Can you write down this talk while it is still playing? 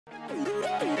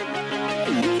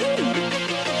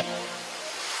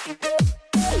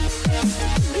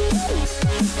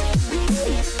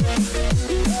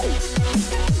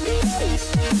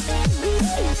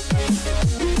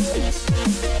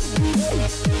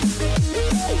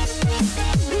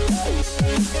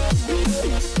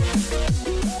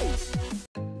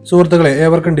സുഹൃത്തുക്കളെ,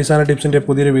 ഏവർക്കും ഡിസൈനർ ടിപ്സിന്റെ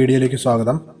പുതിയൊരു വീഡിയോയിലേക്ക്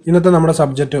സ്വാഗതം. ഇന്നത്തെ നമ്മുടെ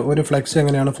സബ്ജക്റ്റ് ഒരു ഫ്ലെക്സ്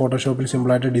എങ്ങനെയാണ് ഫോട്ടോഷോപ്പിൽ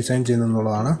സിമ്പിളായിട്ട് ഡിസൈൻ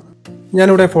ചെയ്യുന്നതെന്നുള്ളതാണ്.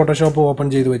 ഞാനിവിടെ ഫോട്ടോഷോപ്പ് ഓപ്പൺ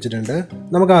ചെയ്ത് വെച്ചിട്ടുണ്ട്.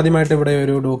 നമുക്ക് ആദ്യമായിട്ട് ഇവിടെ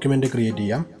ഒരു ഡോക്യുമെന്റ് ക്രിയേറ്റ്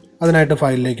ചെയ്യാം. അതിനായിട്ട്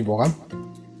ഫയലിലേക്ക് പോകാം.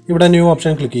 ഇവിടെ ന്യൂ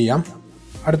ഓപ്ഷൻ ക്ലിക്ക് ചെയ്യാം.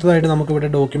 അടുത്തതായിട്ട് നമുക്ക് ഇവിടെ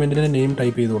ഡോക്യുമെന്റിന്റെ നെയിം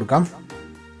ടൈപ്പ് ചെയ്ത് കൊടുക്കാം.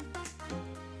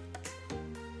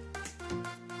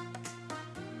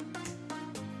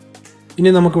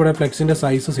 ഇനി നമുക്കിവിടെ ഫ്ലെക്സിന്റെ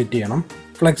സൈസ് സെറ്റ് ചെയ്യണം.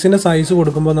 ഫ്ലെക്സിൻ്റെ സൈസ്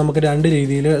കൊടുക്കുമ്പോൾ നമുക്ക് രണ്ട്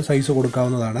രീതിയിൽ സൈസ്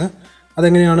കൊടുക്കാവുന്നതാണ്.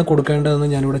 അതെങ്ങനെയാണ് കൊടുക്കേണ്ടതെന്ന്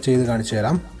ഞാനിവിടെ ചെയ്ത് കാണിച്ചു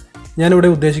തരാം. ഞാനിവിടെ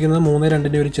ഉദ്ദേശിക്കുന്നത്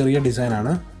 3:2 ഒരു ചെറിയ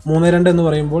ഡിസൈനാണ്. 3:2 എന്ന്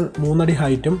പറയുമ്പോൾ 3 അടി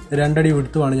ഹൈറ്റും 2 അടി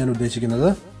വിഡ്ത്തുമാണ് ഞാൻ ഉദ്ദേശിക്കുന്നത്.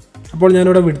 അപ്പോൾ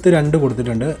ഞാനിവിടെ വിഡ്ത്ത് 2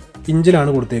 കൊടുത്തിട്ടുണ്ട്,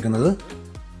 ഇഞ്ചിലാണ് കൊടുത്തേക്കുന്നത്.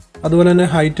 അതുപോലെ തന്നെ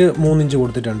ഹൈറ്റ് 3 ഇഞ്ച്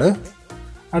കൊടുത്തിട്ടുണ്ട്.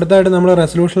 അടുത്തായിട്ട് നമ്മൾ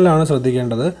റെസൊല്യൂഷനിലാണ്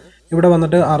ശ്രദ്ധിക്കേണ്ടത്. ഇവിടെ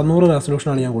വന്നിട്ട് 600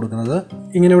 റെസൊല്യൂഷനാണ് ഞാൻ കൊടുക്കുന്നത്.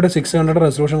 ഇങ്ങനെ ഇവിടെ 600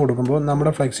 റെസൊല്യൂഷൻ കൊടുക്കുമ്പോൾ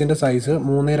നമ്മുടെ ഫ്ലെക്സിൻ്റെ സൈസ്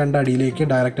 3:2 അടിയിലേക്ക്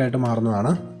ഡയറക്റ്റ് ആയിട്ട്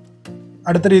മാറുന്നതാണ്.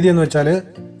 അടുത്ത രീതി എന്ന് വെച്ചാൽ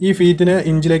ഈ ഫീറ്റിനെ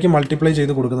ഇഞ്ചിലേക്ക് മൾട്ടിപ്ലൈ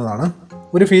ചെയ്ത് കൊടുക്കുന്നതാണ്.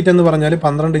 ഒരു ഫീറ്റ് എന്ന് പറഞ്ഞാൽ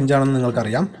 12 ഇഞ്ചാണെന്ന്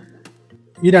നിങ്ങൾക്കറിയാം.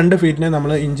 ഈ 2 ഫീറ്റിനെ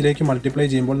നമ്മൾ ഇഞ്ചിലേക്ക് മൾട്ടിപ്ലൈ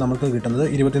ചെയ്യുമ്പോൾ നമുക്ക് കിട്ടുന്നത്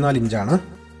 24 ഇഞ്ചാണ്.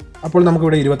 അപ്പോൾ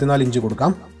നമുക്കിവിടെ 24 ഇഞ്ച്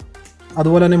കൊടുക്കാം.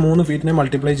 അതുപോലെ തന്നെ 3 ഫീറ്റിനെ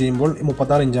മൾട്ടിപ്ലൈ ചെയ്യുമ്പോൾ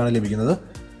 36 ഇഞ്ചാണ് ലഭിക്കുന്നത്.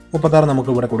 36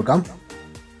 നമുക്ക് ഇവിടെ കൊടുക്കാം.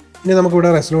 ഇനി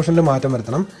നമുക്കിവിടെ റെസൊല്യൂഷനിൽ മാറ്റം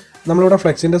വരുത്തണം. നമ്മളിവിടെ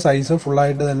ഫ്ലെക്സിൻ്റെ സൈസ്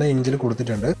ഫുള്ളായിട്ട് തന്നെ ഇഞ്ചിൽ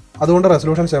കൊടുത്തിട്ടുണ്ട്. അതുകൊണ്ട്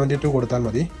റെസൊല്യൂഷൻ 72 കൊടുത്താൽ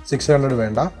മതി, 600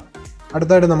 വേണ്ട.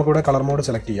 അടുത്തായിട്ട് നമുക്കിവിടെ കളർ മോഡ്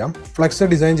സെലക്ട് ചെയ്യാം. ഫ്ലെക്സ്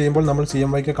ഡിസൈൻ ചെയ്യുമ്പോൾ നമ്മൾ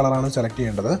CMYK കളറാണ് സെലക്ട്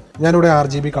ചെയ്യേണ്ടത്. ഞാനിവിടെ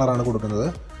RGB കളറാണ് കൊടുക്കുന്നത്.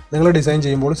 നിങ്ങൾ ഡിസൈൻ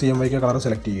ചെയ്യുമ്പോൾ CMYK കളർ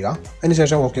സെലക്ട് ചെയ്യുക.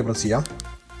 അതിനുശേഷം ഓക്കെ പ്രസ് ചെയ്യാം.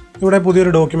 ഇവിടെ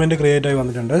പുതിയൊരു ഡോക്യുമെൻറ്റ് ക്രിയേറ്റ് ആയി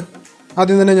വന്നിട്ടുണ്ട്.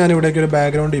 ആദ്യം തന്നെ ഞാൻ ഇവിടേക്ക് ഒരു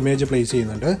ബാക്ക്ഗ്രൗണ്ട് ഇമേജ് പ്ലേസ്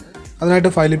ചെയ്യുന്നുണ്ട്. അതിനായിട്ട്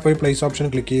ഫയലിൽ പോയി പ്ലേസ് ഓപ്ഷൻ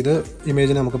ക്ലിക്ക് ചെയ്ത്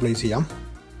ഇമേജിനെ നമുക്ക് പ്ലേസ് ചെയ്യാം.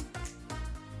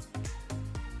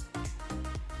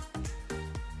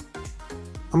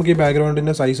 നമുക്ക് ഈ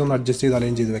ബാക്ക്ഗ്രൗണ്ടിൻ്റെ സൈസ് ഒന്ന് അഡ്ജസ്റ്റ് ചെയ്ത്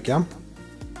അലൈൻ ചെയ്ത് വെക്കാം.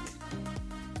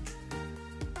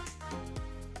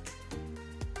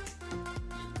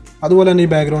 അതുപോലെ തന്നെ ഈ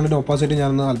ബാക്ക്ഗ്രൗണ്ടിൻ്റെ ഓപ്പോസിറ്റ്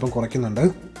ഞാനൊന്ന് അല്പം കുറയ്ക്കുന്നുണ്ട്.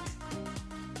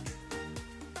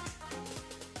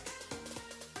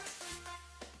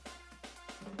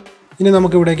 ഇനി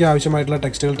നമുക്ക് ഇവിടേക്ക് ആവശ്യമായിട്ടുള്ള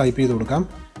ടെക്സ്റ്റുകൾ ടൈപ്പ് ചെയ്ത് കൊടുക്കാം.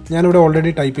 ഞാനിവിടെ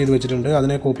ഓൾറെഡി ടൈപ്പ് ചെയ്ത് വെച്ചിട്ടുണ്ട്.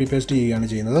 അതിനെ കോപ്പി പേസ്റ്റ് ചെയ്യുകയാണ്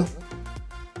ചെയ്യുന്നത്.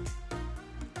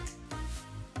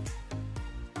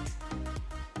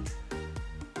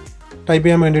 ടൈപ്പ്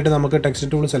ചെയ്യാൻ വേണ്ടിയിട്ട് നമുക്ക് ടെക്സ്റ്റ്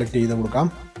ടൂൾ സെലക്ട് ചെയ്ത് കൊടുക്കാം.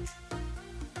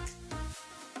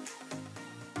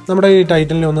 നമ്മുടെ ഈ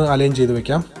ടൈറ്റിലിനെ ഒന്ന് അലൈൻ ചെയ്ത്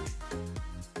വെക്കാം.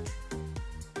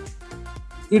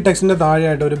 ഈ ടെക്സ്റ്റിൻ്റെ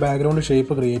താഴെയായിട്ട് ഒരു ബാക്ക്ഗ്രൗണ്ട്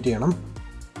ഷേപ്പ് ക്രിയേറ്റ് ചെയ്യണം.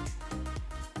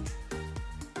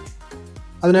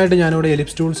 അതിനായിട്ട് ഞാനിവിടെ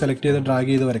എലിപ്സ് ടൂൾ സെലക്ട് ചെയ്ത് ഡ്രാഗ്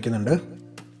ചെയ്ത് വരയ്ക്കുന്നുണ്ട്.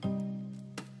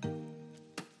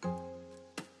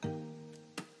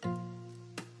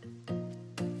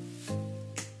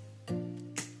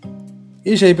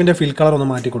 ഈ ഷേപ്പിൻ്റെ ഫിൽ കളർ ഒന്ന്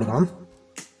മാറ്റി കൊടുക്കണം.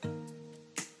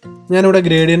 ഞാനിവിടെ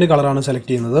ഗ്രേഡിയൻ്റ് കളറാണ് സെലക്ട്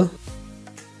ചെയ്യുന്നത്.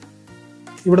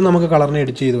 ഇവിടെ നമുക്ക് കളറിനെ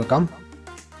എഡിറ്റ് ചെയ്ത് വെക്കാം.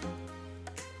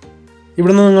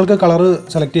 ഇവിടുന്ന് നിങ്ങൾക്ക് കളർ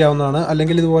സെലക്ട് ചെയ്യാവുന്നതാണ്.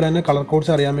 അല്ലെങ്കിൽ ഇതുപോലെ തന്നെ കളർ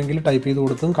കോഡ്സ് അറിയാമെങ്കിൽ ടൈപ്പ് ചെയ്ത്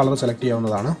കൊടുത്തും കളർ സെലക്ട്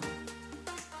ചെയ്യാവുന്നതാണ്.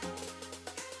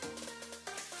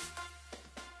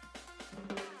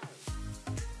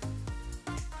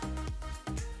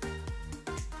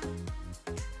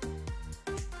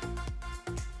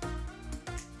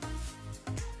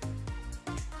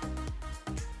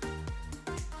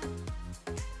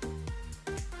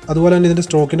 അതുപോലെ തന്നെ ഇതിൻ്റെ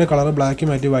സ്ട്രോക്കിൻ്റെ കളർ ബ്ലാക്ക്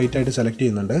മാറ്റി വൈറ്റ് ആയിട്ട് സെലക്ട്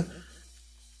ചെയ്യുന്നുണ്ട്.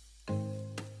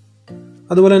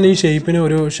 അതുപോലെ തന്നെ ഈ ഷേപ്പിന്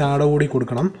ഒരു ഷാഡോ കൂടി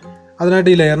കൊടുക്കണം. അതിനായിട്ട്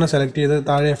ഈ ലെയറിനെ സെലക്ട് ചെയ്ത്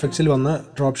താഴെ എഫക്ട്സിൽ വന്ന്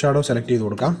ഡ്രോപ്പ് ഷാഡോ സെലക്ട് ചെയ്ത്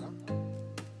കൊടുക്കാം.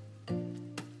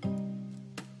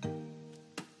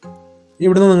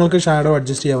 ഇവിടുന്ന് നിങ്ങൾക്ക് ഷാഡോ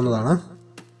അഡ്ജസ്റ്റ് ചെയ്യാവുന്നതാണ്.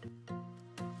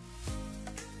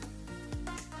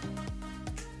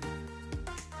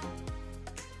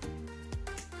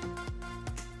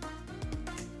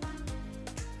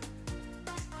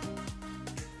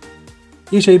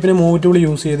 ഈ ഷേപ്പിനെ മൂവ് ടൂൾ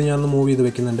യൂസ് ചെയ്ത് ഞാനൊന്ന് മൂവ് ചെയ്ത്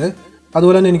വെക്കുന്നുണ്ട്.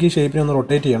 അതുപോലെ തന്നെ എനിക്ക് ഈ ഷേപ്പിനെ ഒന്ന്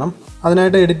റൊട്ടേറ്റ് ചെയ്യണം.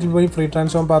 അതിനായിട്ട് എഡിറ്റിൽ പോയി free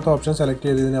transform path option select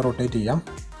ചെയ്ത് ഇതിനെ റൊട്ടേറ്റ് ചെയ്യാം.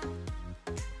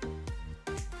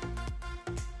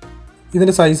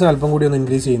 ഇതിൻ്റെ സൈസ് അല്പം കൂടി ഒന്ന്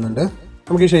ഇൻക്രീസ് ചെയ്യുന്നുണ്ട്.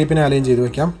 നമുക്ക് ഈ ഷേപ്പിനെ അലൈൻ ചെയ്ത്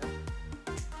വെക്കാം.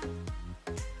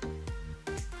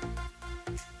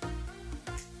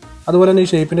 അതുപോലെ തന്നെ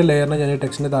ഈ ഷേപ്പിൻ്റെ ലെയറിനെ ഞാൻ ഈ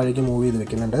ടെക്സ്റ്റിൻ്റെ താഴേക്ക് മൂവ് ചെയ്ത്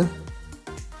വെക്കുന്നുണ്ട്.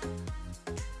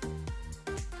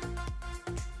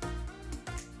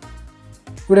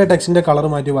 ഇവിടെ ടെക്സ്റ്റിൻ്റെ കളർ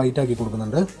മാറ്റി വൈറ്റ് ആക്കി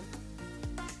കൊടുക്കുന്നുണ്ട്.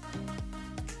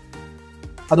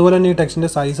 അതുപോലെ തന്നെ ഈ ടെക്സ്റ്റിൻ്റെ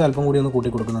സൈസ് അല്പം കൂടി ഒന്ന് കൂട്ടി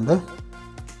കൊടുക്കുന്നുണ്ട്.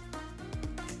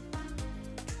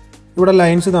 ഇവിടെ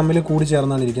ലൈൻസ് തമ്മിൽ കൂടി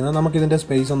ചേർന്നാണ് ഇരിക്കുന്നത്. നമുക്കിതിൻ്റെ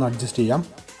സ്പേസ് ഒന്ന് അഡ്ജസ്റ്റ് ചെയ്യാം.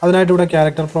 അതിനായിട്ട് ഇവിടെ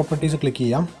ക്യാരക്ടർ പ്രോപ്പർട്ടീസ് ക്ലിക്ക്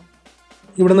ചെയ്യാം.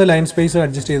 ഇവിടുന്ന് ലൈൻ സ്പേസ്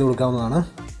അഡ്ജസ്റ്റ് ചെയ്ത് കൊടുക്കാവുന്നതാണ്.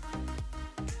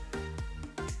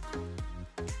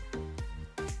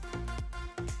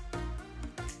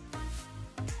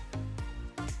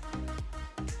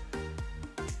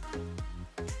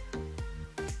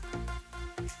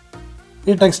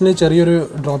 ഈ ടെക്സ്റ്റിന് ചെറിയൊരു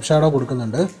ഡ്രോപ്പ് ഷാഡോ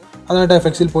കൊടുക്കുന്നുണ്ട്. അതിനായിട്ട്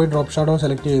എഫക്ട്സിൽ പോയി ഡ്രോപ്പ് ഷാഡോ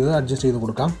സെലക്ട് ചെയ്ത് അഡ്ജസ്റ്റ് ചെയ്ത്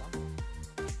കൊടുക്കാം.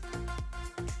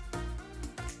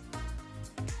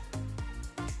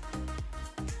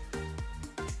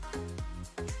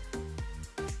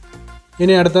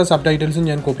 ഇനി അടുത്ത സബ് ടൈറ്റിൽസും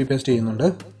ഞാൻ കോപ്പി പേസ്റ്റ് ചെയ്യുന്നുണ്ട്.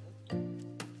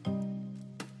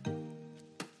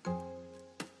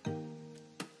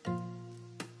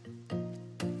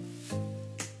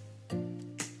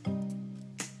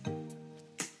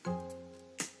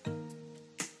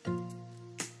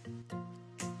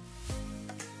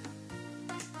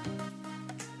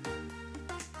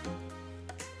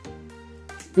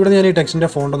 ഇവിടെ ഞാൻ ഈ ടെക്സ്റ്റിൻ്റെ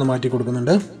ഫോണ്ട് ഒന്ന് മാറ്റി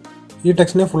കൊടുക്കുന്നുണ്ട്. ഈ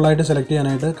ടെക്സ്റ്റിനെ ഫുള്ളായിട്ട് സെലക്ട്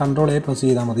ചെയ്യാനായിട്ട് Ctrl A പ്രസ്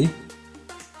ചെയ്താൽ മതി.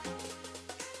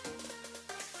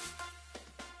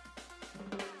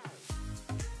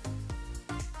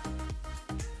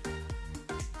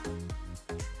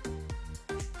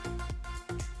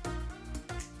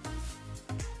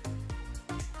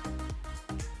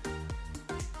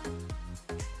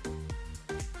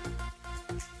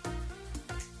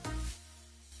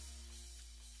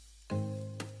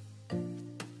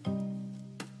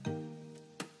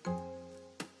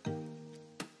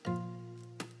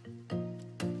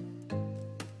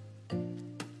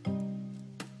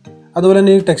 അതുപോലെ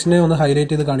തന്നെ ഈ ടെക്സ്റ്റിനെ ഒന്ന്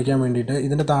ഹൈലൈറ്റ് ചെയ്ത് കാണിക്കാൻ വേണ്ടിയിട്ട്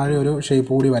ഇതിൻ്റെ താഴെ ഒരു ഷേപ്പ്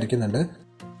കൂടി വരയ്ക്കുന്നുണ്ട്.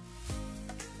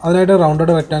 അതിനായിട്ട്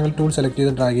റൗണ്ടഡ് റെക്റ്റാങ്കിൾ ടൂൾ സെലക്ട്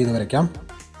ചെയ്ത് ഡ്രാഗ് ചെയ്ത് വരയ്ക്കാം.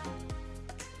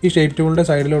 ഈ ഷേപ്പ് ടൂളിൻ്റെ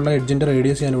സൈഡിലുള്ള എഡ്ജിൻ്റെ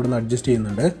റേഡിയസ് ഞാൻ ഇവിടുന്ന് അഡ്ജസ്റ്റ്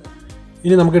ചെയ്യുന്നുണ്ട്.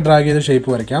 ഇനി നമുക്ക് ഡ്രാഗ് ചെയ്ത്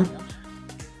ഷേപ്പ് വരയ്ക്കാം.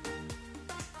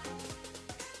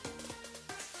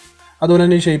 അതുപോലെ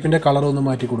തന്നെ ഈ ഷേപ്പിൻ്റെ കളർ ഒന്ന്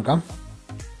മാറ്റി കൊടുക്കാം.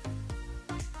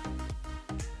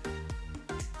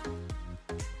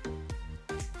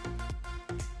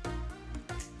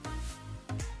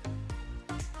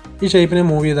 ഈ ഷേപ്പിനെ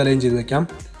മൂവ് ചെയ്ത് അലൈൻ ചെയ്ത് വെക്കാം.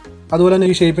 അതുപോലെ തന്നെ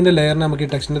ഈ ഷേപ്പിൻ്റെ ലെയറിനെ നമുക്ക് ഈ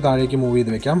ടെക്സ്റ്റിൻ്റെ താഴേക്ക് മൂവ് ചെയ്ത്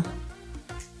വെക്കാം.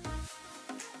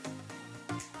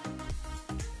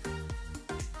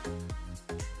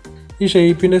 ഈ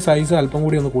ഷേപ്പിൻ്റെ സൈസ് അല്പം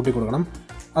കൂടി ഒന്ന് കൂട്ടി കൊടുക്കണം.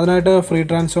 അതിനായിട്ട് ഫ്രീ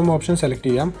ട്രാൻസ്ഫോം ഓപ്ഷൻ സെലക്ട്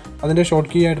ചെയ്യാം. അതിൻ്റെ ഷോർട്ട്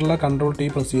കീ ആയിട്ടുള്ള Ctrl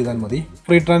T പ്രസ് ചെയ്താൽ മതി.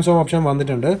 ഫ്രീ ട്രാൻസ്ഫോം ഓപ്ഷൻ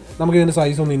വന്നിട്ടുണ്ട്. നമുക്ക് ഇതിൻ്റെ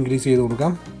സൈസ് ഒന്ന് ഇൻക്രീസ് ചെയ്ത്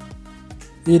കൊടുക്കാം.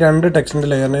 ഈ രണ്ട്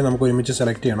ടെക്സ്റ്റിൻ്റെ ലെയറിനെ നമുക്ക് ഒരുമിച്ച്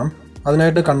സെലക്ട് ചെയ്യണം.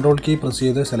 അതിനായിട്ട് Ctrl കീ പ്രസ്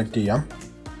ചെയ്ത് സെലക്ട് ചെയ്യാം.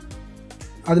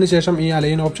 അതിനുശേഷം ഈ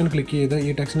അലൈൻ ഓപ്ഷൻ ക്ലിക്ക് ചെയ്ത് ഈ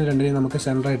ടെക്സ്റ്റിന് രണ്ടിനെയും നമുക്ക്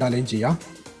സെൻറ്ററായിട്ട് അലൈൻ ചെയ്യാം.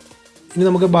 ഇനി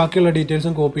നമുക്ക് ബാക്കിയുള്ള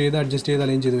ഡീറ്റെയിൽസും കോപ്പി ചെയ്ത് അഡ്ജസ്റ്റ് ചെയ്ത്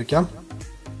അലൈൻ ചെയ്ത് വെക്കാം.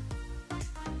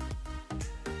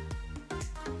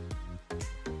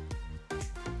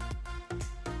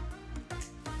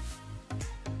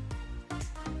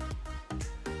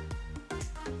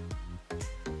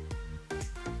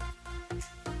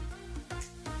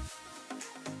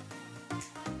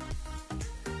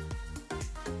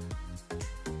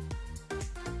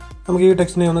 നമുക്ക് ഈ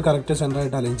ടെക്സ്റ്റിനെ ഒന്ന് കറക്റ്റ്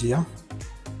സെൻറ്ററായിട്ട് അലൈൻ ചെയ്യാം.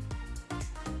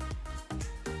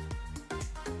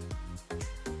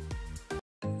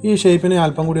 ഈ ഷേപ്പിനെ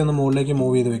അല്പം കൂടി ഒന്ന് മുകളിലേക്ക്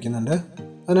മൂവ് ചെയ്ത് വെക്കുന്നുണ്ട്.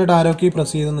 അതിനായിട്ട് ആരോ കീ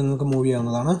പ്രസ് ചെയ്ത് നിങ്ങൾക്ക് മൂവ്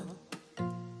ചെയ്യാവുന്നതാണ്.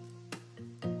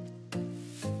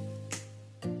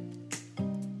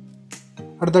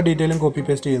 അടുത്ത ഡീറ്റെയിലും കോപ്പി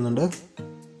പേസ്റ്റ് ചെയ്യുന്നുണ്ട്.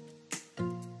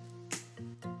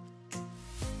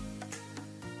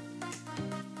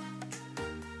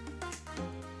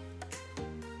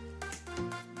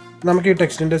 നമുക്ക് ഈ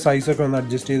ടെക്സ്റ്റിൻ്റെ സൈസൊക്കെ ഒന്ന്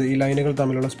അഡ്ജസ്റ്റ് ചെയ്ത് ഈ ലൈനുകൾ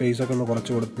തമ്മിലുള്ള സ്പേസൊക്കെ ഒന്ന്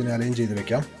കുറച്ച് കൊടുത്ത് ഇതിനെ അലൈൻ ചെയ്ത്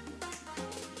വെക്കാം.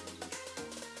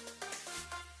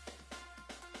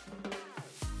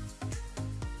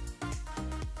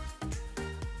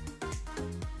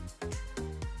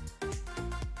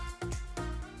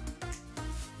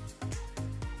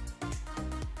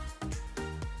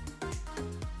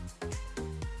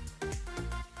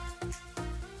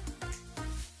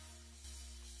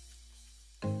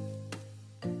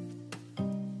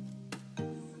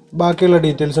 ബാക്കിയുള്ള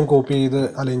ഡീറ്റെയിൽസും കോപ്പി ചെയ്ത്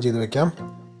അലൈൻ ചെയ്ത് വെക്കാം.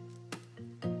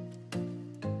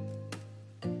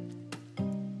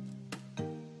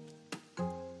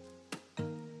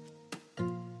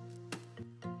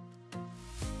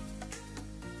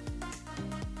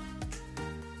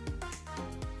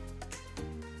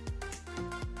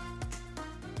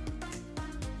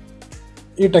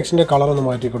 ഈ ടെക്സ്റ്റിൻ്റെ കളർ ഒന്ന്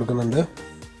മാറ്റി കൊടുക്കുന്നുണ്ട്.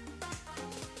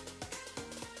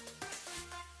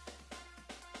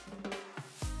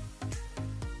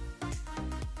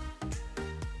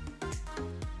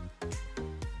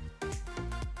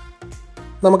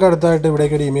 നമുക്ക് അടുത്തായിട്ട്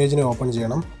ഇവിടേക്ക് ഒരു ഇമേജിനെ ഓപ്പൺ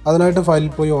ചെയ്യണം. അതിനായിട്ട് ഫയലിൽ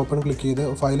പോയി ഓപ്പൺ ക്ലിക്ക് ചെയ്ത്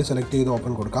ഫയൽ സെലക്ട് ചെയ്ത്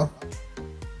ഓപ്പൺ കൊടുക്കാം.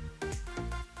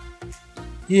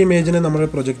 ഈ ഇമേജിനെ നമ്മൾ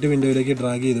പ്രൊജക്റ്റ് വിൻഡോയിലേക്ക്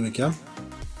ഡ്രാഗ് ചെയ്ത് വെക്കാം.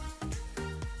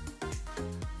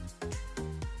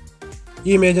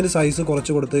 ഈ ഇമേജിൻ്റെ സൈസ്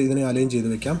കുറച്ച് കൊടുത്ത് ഇതിനെ അലൈൻ ചെയ്ത്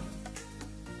വെക്കാം.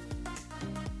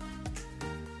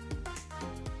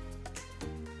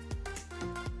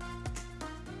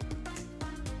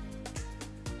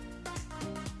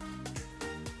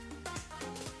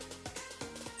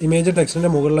 ഇമേജ് ടെക്സ്റ്റിൻ്റെ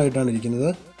മുകളിലായിട്ടാണ് ഇരിക്കുന്നത്.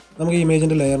 നമുക്ക് ഈ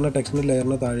ഇമേജിൻ്റെ ലെയറിനെ ടെക്സ്റ്റിൻ്റെ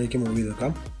ലെയറിനെ താഴേക്ക് മൂവ് ചെയ്ത്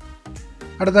വെക്കാം.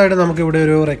 അടുത്തതായിട്ട് നമുക്ക് ഇവിടെ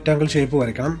ഒരു റെക്റ്റാങ്കിൾ ഷേപ്പ്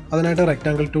വരയ്ക്കണം. അതിനായിട്ട്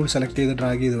റെക്റ്റാങ്കിൾ ടൂൾ സെലക്ട് ചെയ്ത്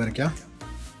ഡ്രാഗ് ചെയ്ത് വരയ്ക്കാം.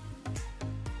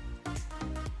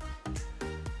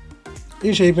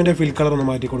 ഈ ഷേപ്പിൻ്റെ ഫിൽ കളർ ഒന്ന്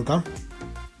മാറ്റി കൊടുക്കാം.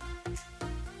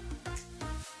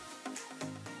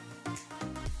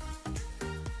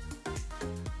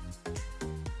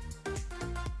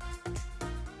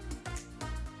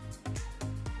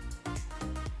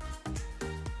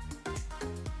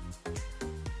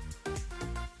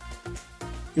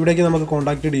 ഇവിടേക്ക് നമുക്ക്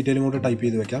കോൺടാക്റ്റ് ഡീറ്റെയിലും കൂടെ ടൈപ്പ്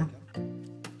ചെയ്ത് വെക്കാം.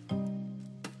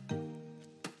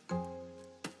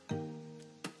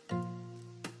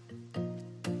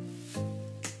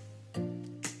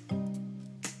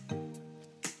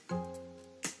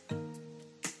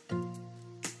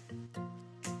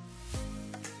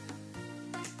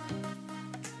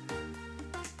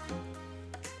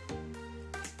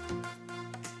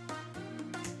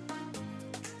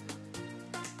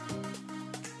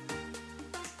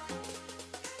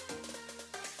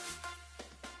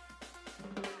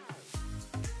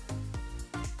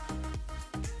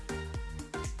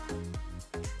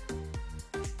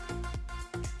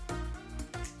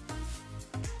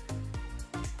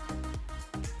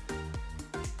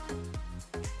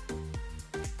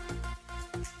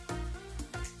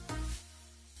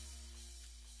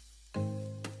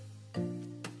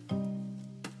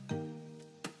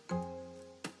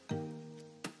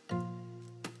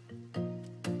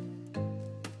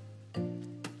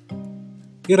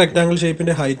 ഈ റെക്റ്റാങ്കിൾ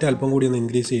ഷേപ്പിൻ്റെ ഹൈറ്റ് അല്പം കൂടി ഒന്ന്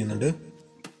ഇൻക്രീസ് ചെയ്യുന്നുണ്ട്.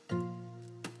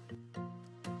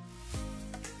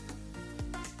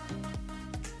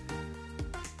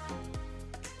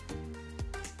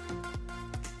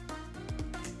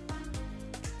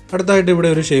 അടുത്തായിട്ട് ഇവിടെ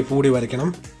ഒരു ഷേപ്പ് കൂടി വരയ്ക്കണം.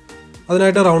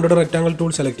 അതിനായിട്ട് റൗണ്ടഡ് റെക്റ്റാങ്കിൾ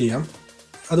ടൂൾ സെലക്ട് ചെയ്യാം.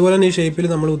 അതുപോലെ തന്നെ ഈ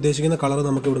ഷേപ്പിൽ നമ്മൾ ഉദ്ദേശിക്കുന്ന കളർ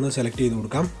നമുക്ക് ഇവിടുന്ന് സെലക്ട് ചെയ്ത്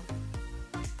കൊടുക്കാം.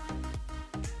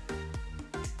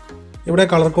 ഇവിടെ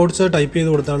കളർ കോഡ്സ് ടൈപ്പ്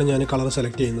ചെയ്ത് കൊടുത്താണ് ഞാൻ കളർ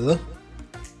സെലക്ട് ചെയ്യുന്നത്.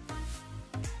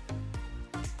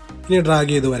 ഇനി ഡ്രാഗ്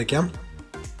ചെയ്ത് വരയ്ക്കാം.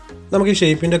 നമുക്ക് ഈ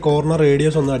ഷേപ്പിൻ്റെ കോർണർ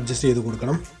റേഡിയസ് ഒന്ന് അഡ്ജസ്റ്റ് ചെയ്ത്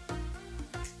കൊടുക്കണം.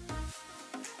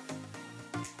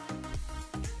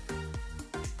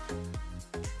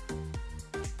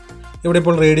 ഇവിടെ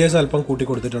ഇപ്പോൾ റേഡിയസ് അല്പം കൂട്ടി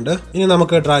കൊടുത്തിട്ടുണ്ട്. ഇനി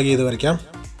നമുക്ക് ഡ്രാഗ് ചെയ്ത് വരയ്ക്കാം.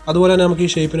 അതുപോലെ തന്നെ നമുക്ക്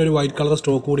ഈ ഷേപ്പിന് ഒരു വൈറ്റ് കളർ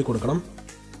സ്ട്രോക്ക് കൂടി കൊടുക്കണം.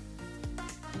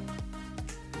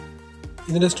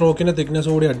 ഇതിൻ്റെ സ്ട്രോക്കിൻ്റെ തിക്നെസ്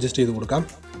കൂടി അഡ്ജസ്റ്റ് ചെയ്ത് കൊടുക്കാം.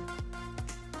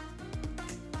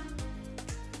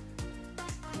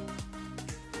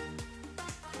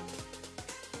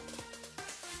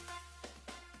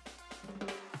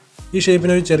 ഈ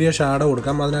ഷേപ്പിന് ഒരു ചെറിയ ഷാഡോ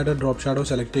കൊടുക്കാം. അതിനായിട്ട് ഡ്രോപ്പ് ഷാഡോ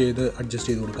സെലക്ട് ചെയ്ത് അഡ്ജസ്റ്റ്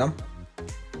ചെയ്ത് കൊടുക്കാം.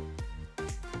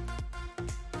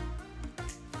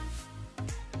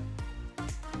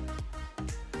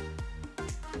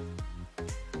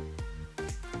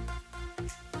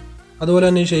 അതുപോലെ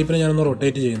തന്നെ ഈ ഷേപ്പിനെ ഞാനൊന്ന്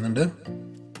റൊട്ടേറ്റ് ചെയ്യുന്നുണ്ട്.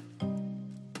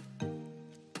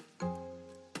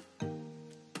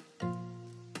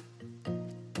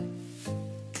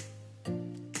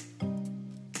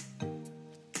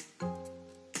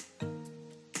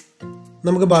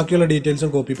 നമുക്ക് ബാക്കിയുള്ള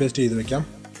ഡീറ്റെയിൽസും കോപ്പി പേസ്റ്റ് ചെയ്ത് വെക്കാം.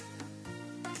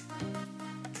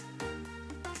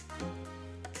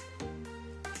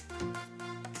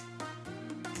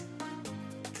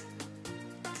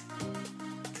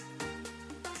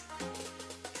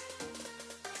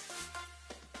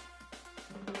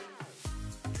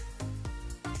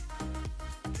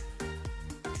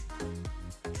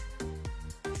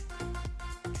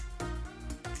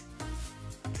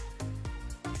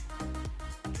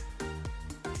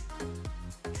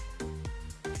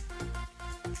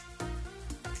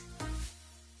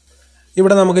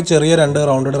 ഇവിടെ നമുക്ക് ചെറിയ രണ്ട്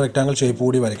റൗണ്ടഡ് റെക്റ്റാങ്കിൾ ഷേപ്പ്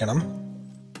കൂടി വരയ്ക്കണം.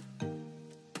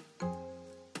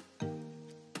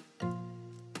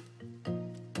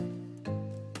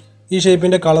 ഈ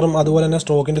ഷേപ്പിൻ്റെ കളറും അതുപോലെ തന്നെ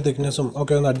സ്ട്രോക്കിൻ്റെ തിക്നെസ്സും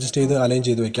ഒക്കെ ഒന്ന് അഡ്ജസ്റ്റ് ചെയ്ത് അലൈൻ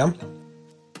ചെയ്ത് വെക്കാം.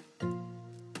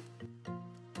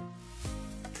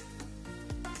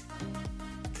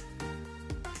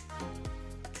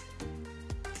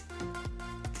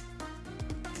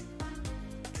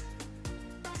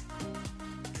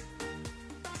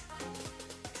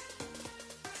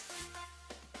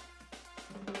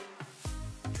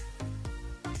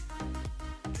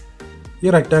 ഈ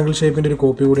റെക്റ്റാങ്കിൾ ഷേപ്പിൻ്റെ ഒരു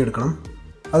കോപ്പി കൂടി എടുക്കണം.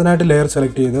 അതിനായിട്ട് ലെയർ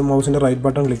സെലക്ട് ചെയ്ത് മൗസിൻ്റെ റൈറ്റ്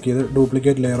ബട്ടൺ ക്ലിക്ക് ചെയ്ത്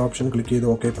ഡ്യൂപ്ലിക്കേറ്റ് ലെയർ ഓപ്ഷൻ ക്ലിക്ക് ചെയ്ത്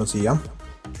ഓക്കെ പ്രസ് ചെയ്യാം.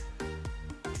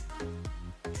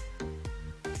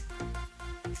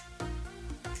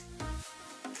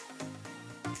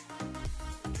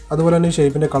 അതുപോലെ തന്നെ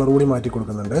ഷേപ്പിൻ്റെ കളർ കൂടി മാറ്റി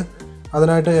കൊടുക്കുന്നുണ്ട്.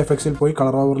 അതിനായിട്ട് എഫക്ട്സിൽ പോയി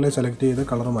കളർ ഓവറിലെ സെലക്ട് ചെയ്ത്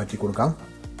കളർ മാറ്റി കൊടുക്കാം.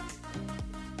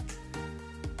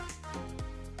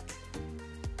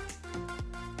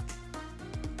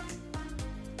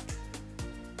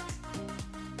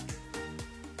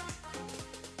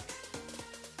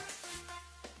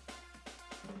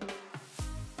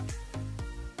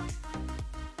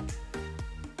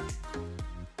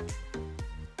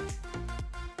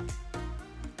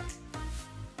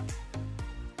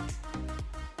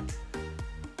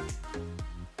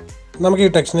 നമുക്ക് ഈ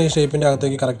ടെക്സ്റ്റിനെ ഈ ഷേപ്പിൻ്റെ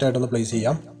അകത്തേക്ക് കറക്റ്റായിട്ടൊന്ന് പ്ലേസ്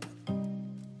ചെയ്യാം.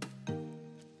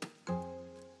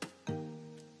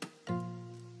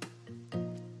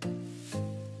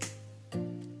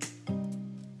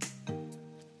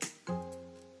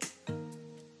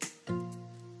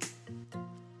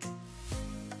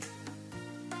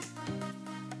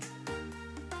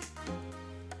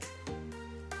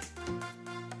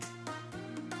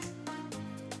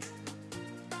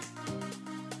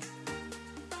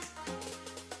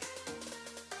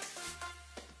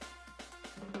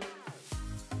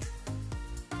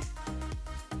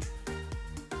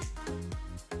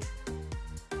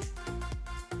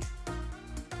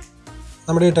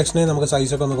 നമ്മുടെ ഈ ടെക്സ്റ്റിനെ നമുക്ക്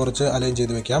സൈസൊക്കെ ഒന്ന് കുറച്ച് അലൈൻ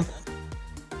ചെയ്ത് വെക്കാം.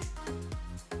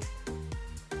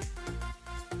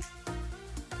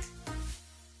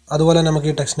 അതുപോലെ നമുക്ക്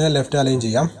ഈ ടെക്സ്റ്റിനെ ലെഫ്റ്റ് അലൈൻ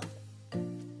ചെയ്യാം.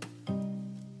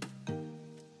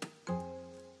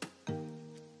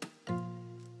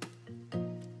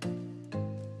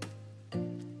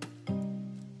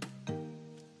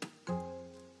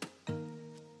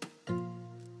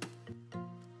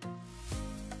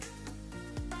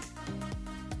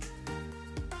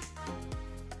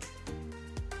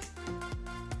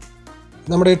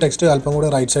 നമ്മുടെ ഈ ടെക്സ്റ്റ് അല്പം കൂടി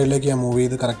റൈറ്റ് സൈഡിലേക്ക് ഞാൻ മൂവ്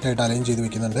ചെയ്ത് കറക്റ്റായിട്ട് അലൈൻ ചെയ്ത്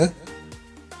വെക്കുന്നുണ്ട്.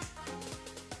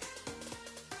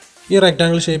 ഈ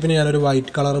റെക്റ്റാങ്കിൾ ഷേപ്പിന് ഞാനൊരു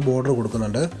വൈറ്റ് കളർ ബോർഡർ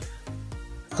കൊടുക്കുന്നുണ്ട്.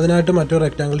 അതിനായിട്ട് മറ്റൊരു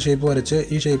റെക്റ്റാങ്കിൾ ഷേപ്പ് വരച്ച്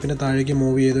ഈ ഷേപ്പിനെ താഴേക്ക്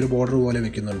മൂവ് ചെയ്തൊരു ബോർഡർ പോലെ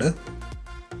വെക്കുന്നുണ്ട്.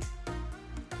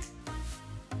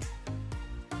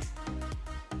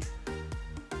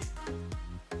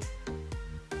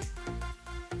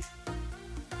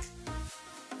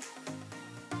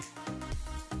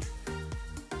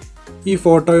 ഈ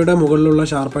ഫോട്ടോയുടെ മുകളിലുള്ള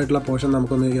ഷാർപ്പായിട്ടുള്ള പോർഷൻ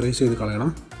നമുക്കൊന്ന് ഇറേസ് ചെയ്ത് കളയണം.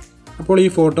 അപ്പോൾ ഈ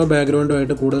ഫോട്ടോ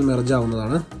ബാക്ക്ഗ്രൗണ്ടുമായിട്ട് കൂടുതൽ മെർജ്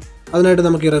ആവുന്നതാണ്. അതിനായിട്ട്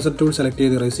നമുക്ക് ഇറേസർ ടൂൾ സെലക്ട്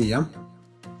ചെയ്ത് ഇറേസ് ചെയ്യാം.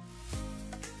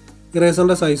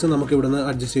 ഇറേസറിൻ്റെ സൈസ് നമുക്ക് ഇവിടുന്ന്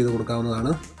അഡ്ജസ്റ്റ് ചെയ്ത്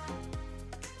കൊടുക്കാവുന്നതാണ്.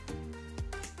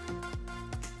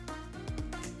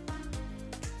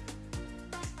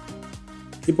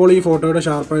 ഇപ്പോൾ ഈ ഫോട്ടോയുടെ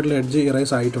ഷാർപ്പായിട്ടുള്ള എഡ്ജ്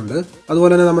ഇറേസ് ആയിട്ടുണ്ട്.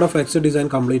 അതുപോലെ തന്നെ നമ്മുടെ ഫ്ലെക്സ് ഡിസൈൻ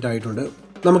കംപ്ലീറ്റ് ആയിട്ടുണ്ട്.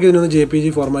 നമുക്കിതിനൊന്ന് JPG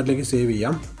ഫോർമാറ്റിലേക്ക് സേവ്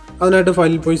ചെയ്യാം. അതിനായിട്ട്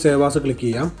ഫയലിൽ പോയി സേവ് ആസ് ക്ലിക്ക്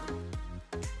ചെയ്യാം.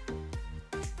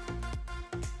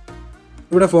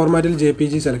 ഇവിടെ ഫോർമാറ്റിൽ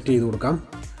JPG സെലക്ട് ചെയ്ത് കൊടുക്കാം.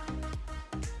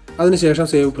 അതിനുശേഷം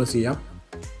സേവ് പ്രസ് ചെയ്യാം.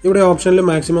 ഇവിടെ ഓപ്ഷനിൽ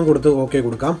മാക്സിമം കൊടുത്ത് ഓക്കെ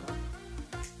കൊടുക്കാം.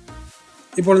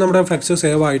 ഇപ്പോൾ നമ്മുടെ ഫ്ലെക്സ്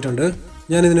സേവ് ആയിട്ടുണ്ട്.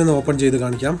 ഞാൻ ഇതിനൊന്ന് ഓപ്പൺ ചെയ്ത്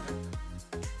കാണിക്കാം.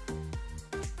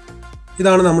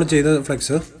 ഇതാണ് നമ്മൾ ചെയ്ത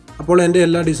ഫ്ലെക്സ്. അപ്പോൾ എൻ്റെ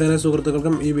എല്ലാ ഡിസൈനർ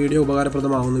സുഹൃത്തുക്കൾക്കും ഈ വീഡിയോ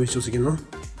ഉപകാരപ്രദമാകുമെന്ന് വിശ്വസിക്കുന്നു.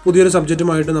 പുതിയൊരു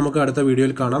സബ്ജക്റ്റുമായിട്ട് നമുക്ക് അടുത്ത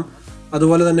വീഡിയോയിൽ കാണാം.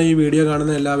 അതുപോലെ തന്നെ ഈ വീഡിയോ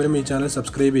കാണുന്ന എല്ലാവരും ഈ ചാനൽ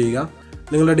സബ്സ്ക്രൈബ് ചെയ്യുക.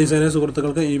 നിങ്ങളുടെ ഡിസൈനർ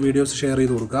സുഹൃത്തുക്കൾക്ക് ഈ വീഡിയോസ് ഷെയർ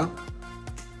ചെയ്ത് കൊടുക്കുക.